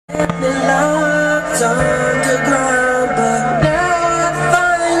Locked underground, but now I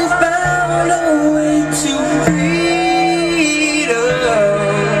finally found a way to freedom.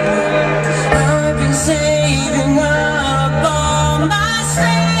 I've been saving up all my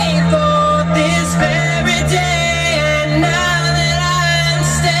strength for this very day, and now that I'm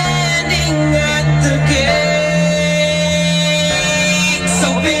standing at the gate, so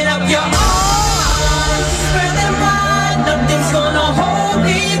open up your arms, spread them wide, nothing's gonna hold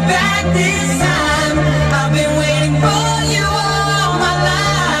me back.